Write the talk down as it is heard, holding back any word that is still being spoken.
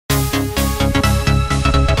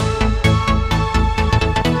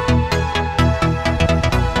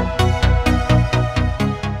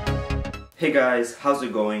Hey guys, how's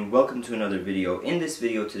it going? Welcome to another video. In this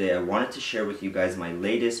video today I wanted to share with you guys my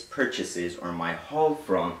latest purchases or my haul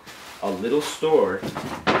from a little store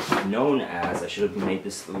known as, I should have made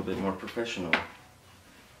this a little bit more professional,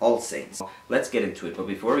 All Saints. Let's get into it, but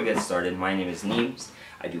before we get started, my name is Neems.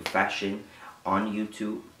 I do fashion on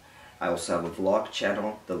YouTube. I also have a vlog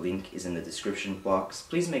channel. The link is in the description box.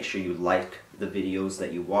 Please make sure you like the videos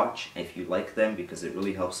that you watch if you like them, because it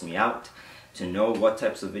really helps me out to know what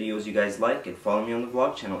types of videos you guys like, and follow me on the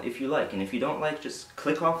vlog channel if you like. And if you don't like, just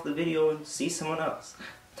click off the video and see someone else.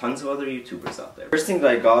 Tons of other YouTubers out there. First thing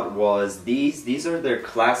that I got was these. These are their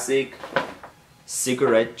classic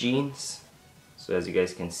cigarette jeans. So as you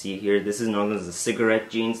guys can see here, this is known as the cigarette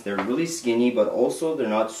jeans. They're really skinny, but also they're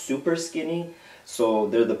not super skinny. So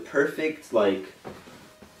they're the perfect like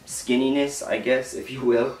skinniness, I guess, if you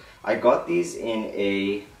will. I got these in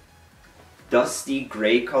a dusty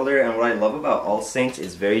gray color, and what I love about All Saints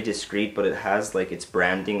is very discreet, but it has like its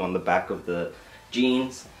branding on the back of the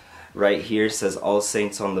jeans. Right here says All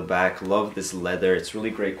Saints on the back. Love this leather, it's really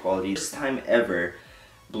great quality. First time ever,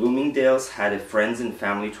 Bloomingdale's had a friends and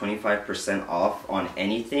family 25% off on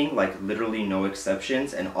anything, like literally no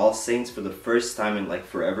exceptions, and All Saints for the first time in like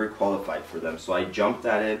forever qualified for them. So I jumped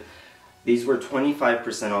at it. These were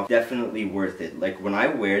 25% off, definitely worth it. Like when I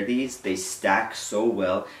wear these, they stack so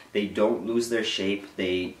well. They don't lose their shape,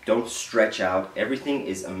 they don't stretch out. Everything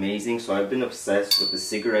is amazing. So I've been obsessed with the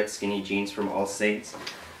cigarette skinny jeans from All Saints.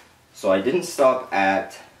 So I didn't stop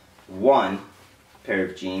at one pair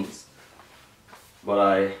of jeans, but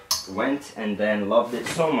I went and then loved it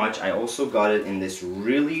so much. I also got it in this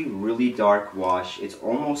really dark wash. It's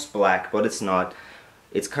almost black, but it's not.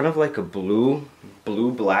 It's kind of like a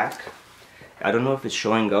blue-black. I don't know if it's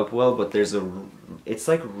showing up well, but it's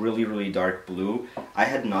like really dark blue. I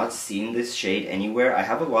had not seen this shade anywhere. I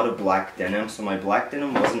have a lot of black denim, so my black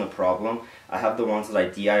denim wasn't a problem. I have the ones that I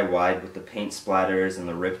DIY'd with the paint splatters and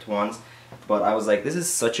the ripped ones, but I was like, this is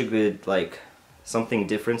such a good, like, something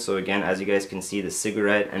different. So again, as you guys can see, the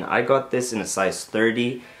cigarette, and I got this in a size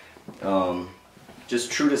 30,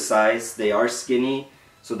 just true to size. They are skinny,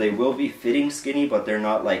 so they will be fitting skinny, but they're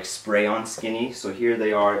not like spray-on skinny. So here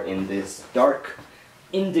they are in this dark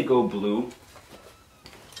indigo blue.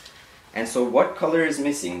 And so what color is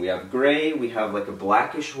missing? We have gray, we have like a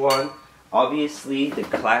blackish one. Obviously the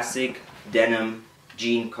classic denim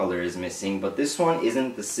jean color is missing, but this one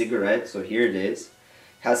isn't the cigarette, so here it is.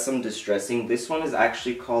 Has some distressing. This one is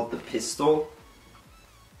actually called the Pistol.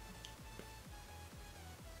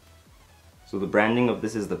 So the branding of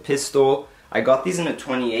this is the Pistol. I got these in a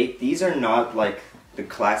 28. These are not like the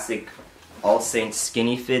classic All Saints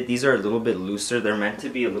skinny fit. These are a little bit looser. They're meant to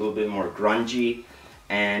be a little bit more grungy.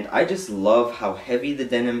 And I just love how heavy the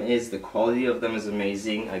denim is. The quality of them is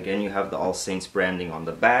amazing. Again, you have the All Saints branding on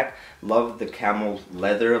the back. Love the camel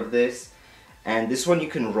leather of this. And this one you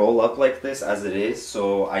can roll up like this as it is.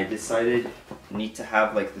 So I decided need to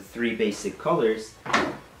have like the 3 basic colors.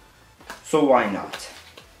 So why not?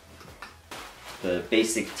 The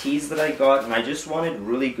basic tees that I got, and I just wanted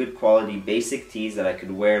really good quality basic tees that I could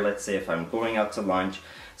wear, let's say if I'm going out to lunch,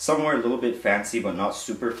 somewhere a little bit fancy but not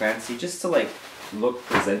super fancy, just to like look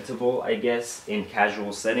presentable, I guess, in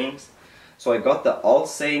casual settings. So I got the All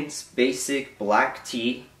Saints basic black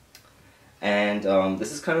tee, and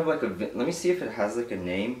this is kind of like a, let me see if it has like a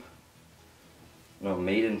name. No,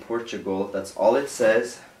 made in Portugal, that's all it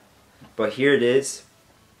says, but here it is.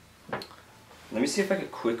 Let me see if I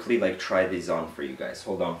could quickly like try these on for you guys.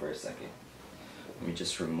 Hold on for a second. Let me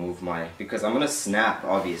just remove my, because I'm gonna snap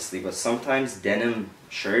obviously, but sometimes denim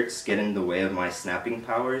shirts get in the way of my snapping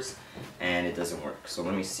powers and it doesn't work. So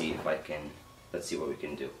let me see if I can, let's see what we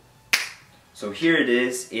can do. So here it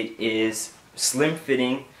is. It is slim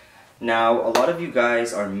fitting. Now a lot of you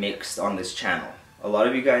guys are mixed on this channel. A lot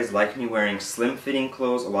of you guys like me wearing slim fitting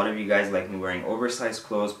clothes, a lot of you guys like me wearing oversized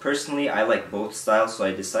clothes. Personally, I like both styles, so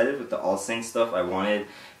I decided with the All Saints stuff, I wanted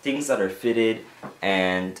things that are fitted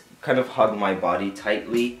and kind of hug my body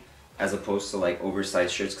tightly, as opposed to like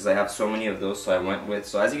oversized shirts, because I have so many of those, so I went with.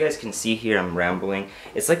 So as you guys can see here, I'm rambling.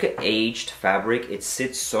 It's like an aged fabric. It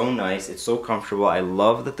sits so nice, it's so comfortable. I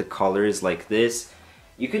love that the collar is like this.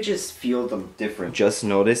 You could just feel the difference. Just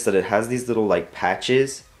notice that it has these little like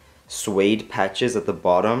patches, suede patches at the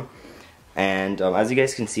bottom, and as you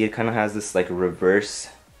guys can see, it kind of has this like reverse,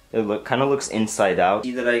 it kind of looks inside out.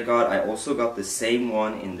 That I got, I also got the same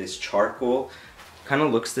one in this charcoal. Kind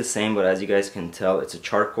of looks the same, but as you guys can tell, it's a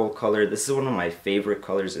charcoal color. This is one of my favorite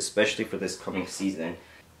colors, especially for this coming season.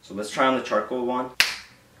 So let's try on the charcoal one.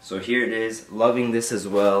 So here it is, loving this as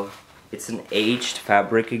well. It's an aged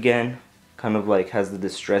fabric again, kind of like has the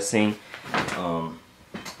distressing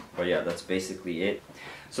But yeah, that's basically it.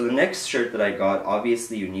 So the next shirt that I got,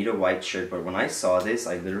 obviously you need a white shirt, but when I saw this,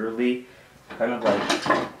 I literally kind of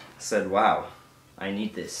like said, wow, I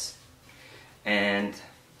need this. And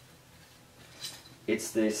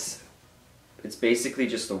it's basically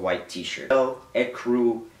just a white t-shirt.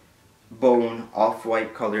 Ecru bone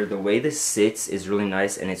off-white color. The way this sits is really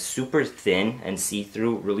nice, and it's super thin and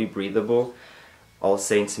see-through, really breathable. All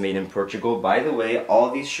Saints made in Portugal. By the way,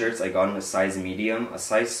 all these shirts I got in a size medium. A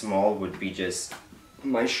size small would be just,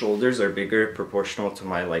 my shoulders are bigger proportional to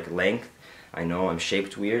my like length. I know I'm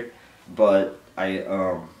shaped weird, but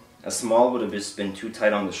a small would have just been too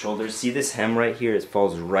tight on the shoulders. See this hem right here? It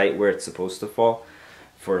falls right where it's supposed to fall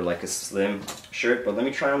for like a slim shirt. But let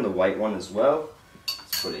me try on the white one as well.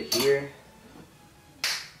 Let's put it here.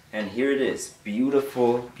 And here it is.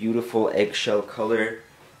 Beautiful, beautiful eggshell color.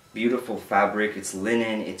 Beautiful fabric. It's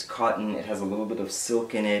linen, it's cotton, it has a little bit of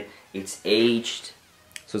silk in it, it's aged.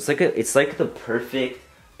 So it's like the perfect,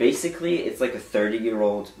 basically it's like a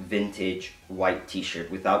 30-year-old vintage white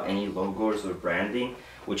t-shirt without any logos or branding,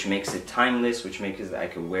 which makes it timeless, which makes it I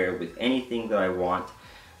could wear it with anything that I want.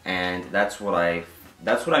 And that's what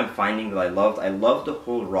I'm finding that I loved. I love the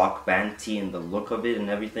whole rock band tee and the look of it and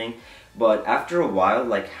everything. But after a while,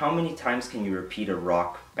 like how many times can you repeat a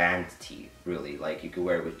rock band tee, really? Like you could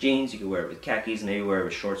wear it with jeans, you could wear it with khakis, maybe wear it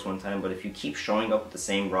with shorts one time, but if you keep showing up with the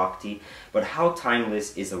same rock tee, but how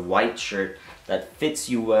timeless is a white shirt that fits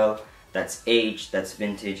you well, that's aged, that's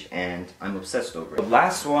vintage, and I'm obsessed over it. The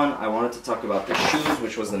last one, I wanted to talk about the shoes,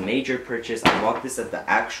 which was a major purchase. I bought this at the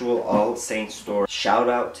actual All Saints store. Shout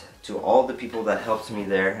out to all the people that helped me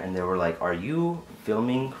there, and they were like, are you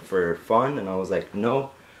filming for fun? And I was like,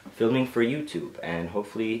 no, filming for YouTube. And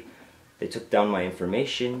hopefully they took down my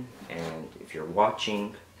information, and if you're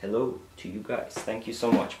watching, hello to you guys. Thank you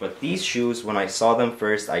so much. But these shoes, when I saw them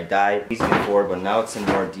first, I died these before, but now it's in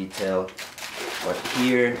more detail. But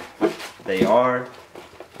here they are.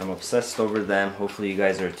 I'm obsessed over them. Hopefully you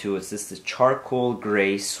guys are too. It's this charcoal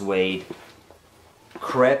gray suede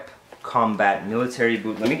crepe combat military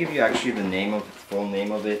boot. Let me give you actually the full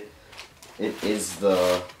name of it. It is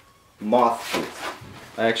the Moth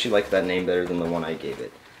boot. I actually like that name better than the one I gave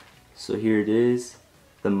it. So here it is,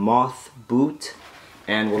 the Moth boot.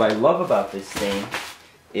 And what I love about this thing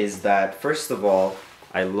is that, first of all,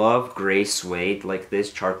 I love gray suede like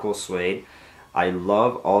this, charcoal suede. I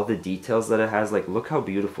love all the details that it has. Like, look how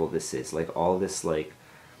beautiful this is. Like, all this, like,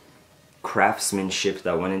 craftsmanship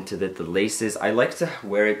that went into it. The laces. I like to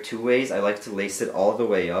wear it two ways. I like to lace it all the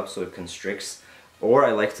way up so it constricts. Or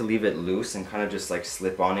I like to leave it loose and kind of just, like,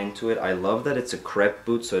 slip on into it. I love that it's a crepe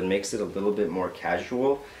boot, so it makes it a little bit more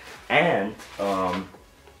casual. And,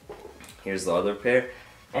 here's the other pair.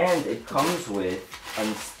 And it comes with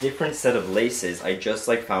a different set of laces. I just,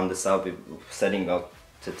 like, found this out setting up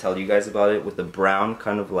to tell you guys about it, with the brown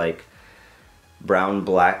kind of like brown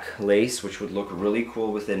black lace, which would look really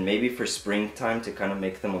cool within, maybe for springtime, to kind of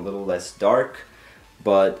make them a little less dark.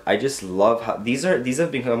 But I just love how these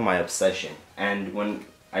have become my obsession. And when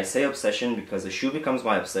I say obsession, because the shoe becomes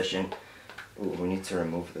my obsession. Ooh, we need to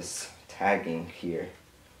remove this tagging here.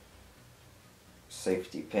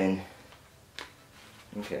 Safety pin.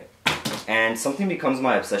 Okay. And something becomes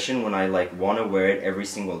my obsession when I like want to wear it every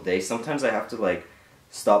single day. Sometimes I have to like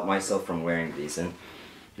stop myself from wearing these, and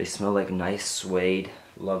they smell like nice suede.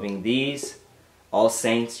 Loving these. All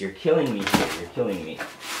Saints, you're killing me here, you're killing me.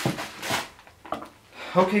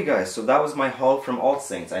 Okay guys, so that was my haul from All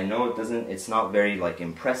Saints. I know it's not very like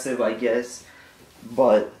impressive, I guess,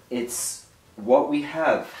 but it's what we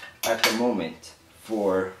have at the moment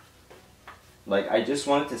for, like, I just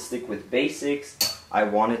wanted to stick with basics. I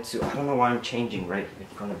don't know why I'm changing right in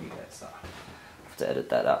front of you guys. I have to edit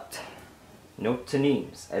that out. Note to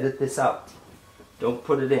Neems, edit this out. Don't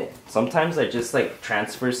put it in. Sometimes I just like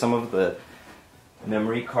transfer some of the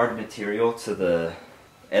memory card material to the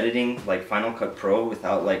editing, like Final Cut Pro,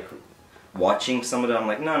 without like watching some of it. I'm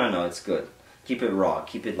like, no, it's good. Keep it raw,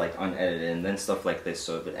 keep it like unedited, and then stuff like this,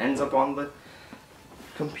 so if it ends up on the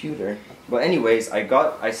computer. But anyways,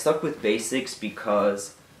 I stuck with basics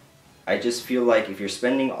because I just feel like if you're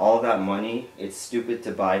spending all that money, it's stupid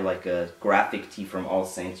to buy like a graphic tee from All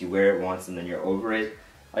Saints. You wear it once and then you're over it.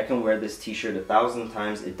 I can wear this t-shirt 1,000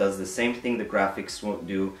 times. It does the same thing the graphics won't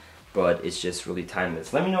do, but it's just really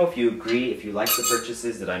timeless. Let me know if you agree, if you like the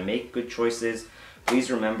purchases, did I make good choices. Please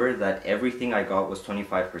remember that everything I got was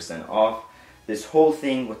 25% off. This whole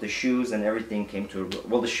thing with the shoes and everything came to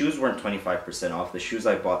well, the shoes weren't 25% off. The shoes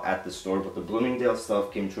I bought at the store, but the Bloomingdale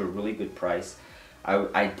stuff came to a really good price.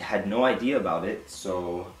 I had no idea about it,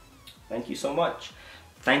 so thank you so much.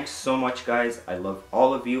 Thanks so much, guys. I love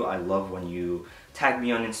all of you. I love when you Tag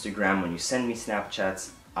me on Instagram when you send me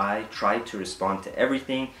Snapchats. I try to respond to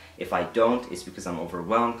everything. If I don't, it's because I'm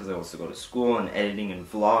overwhelmed, because I also go to school and editing and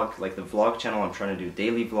vlog. Like the vlog channel, I'm trying to do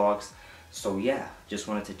daily vlogs. So yeah, just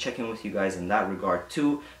wanted to check in with you guys in that regard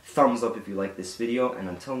too. Thumbs up if you like this video, and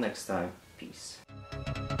until next time, peace.